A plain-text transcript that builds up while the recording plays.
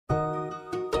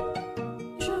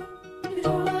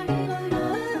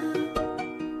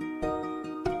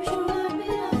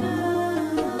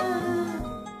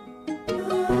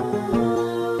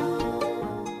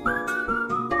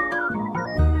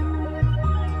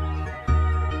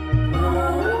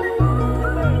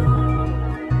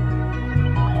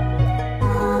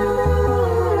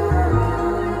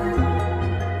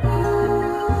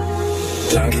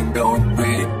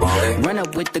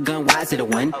with the gun, wise to the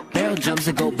one. Barrel jumps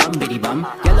to go bum bitty bum.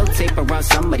 Yellow tape around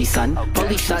somebody's son.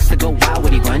 Police shots to go wild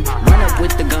would he run. Run up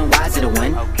with the gun, wise to the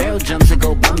one. Barrel jumps to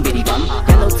go bum bitty bum.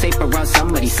 Yellow tape around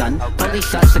somebody's son. Police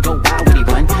shots to go wild would he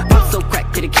run. Pop so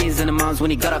crack to the kids and the moms when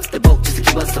he got off the boat just to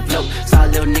keep us afloat. Saw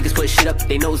little niggas put shit up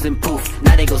their nose and poof.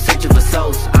 Now they go searching for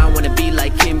souls. I don't wanna be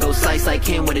like him, go slice like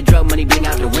him with the drug money bling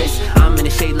out the wrist. I'm in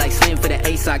the shade like Slim for the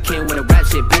ace. I can with a rap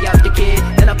shit big out the kid.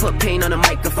 Then I put pain on the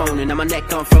microphone and now my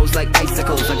neck on froze like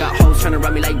icicles. I got hoes trying to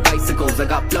run me like bicycles. I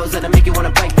got flows that'll make you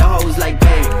wanna bite the hose like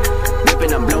bang.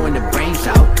 Ripping, I'm blowing the brains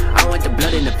out. I want the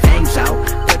blood and the fangs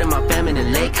out. Putting my fam in the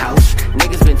lake house.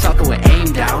 Niggas been talking with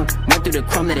aim down. Went through the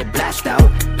chrome that it blast out.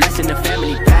 Blessing the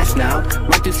family fast now.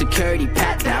 Went through security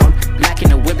pat down. Black in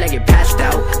the whip like it passed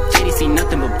out. JDC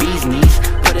nothing but bees knees.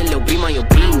 Put a little beam on your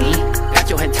beanie. Got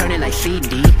your head turning like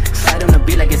CD. Slide on the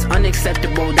beat like it's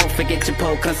unacceptable. Don't forget your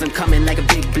pole, cause I'm coming like a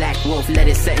big black wolf. Let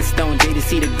it set in stone,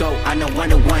 JDC to go. I know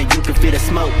 101, you can feel the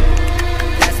smoke.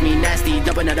 That's me nasty,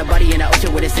 dump another body in the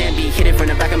ocean with a sand beat. Hit it from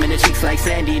the back, I'm in the cheeks like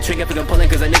Sandy. Trigger finger pulling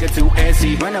cause a nigga too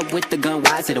antsy. Run up with the gun,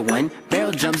 wise to the one.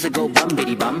 Barrel jumps to go bum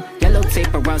bitty bum. Yellow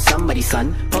tape around somebody's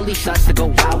son. Police shots to go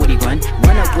wild would he run.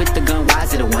 Run up with the gun,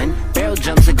 wise to the one. Barrel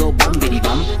jumps to go bum bitty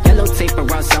bum. Yellow tape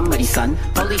around somebody's son.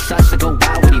 Police shots to go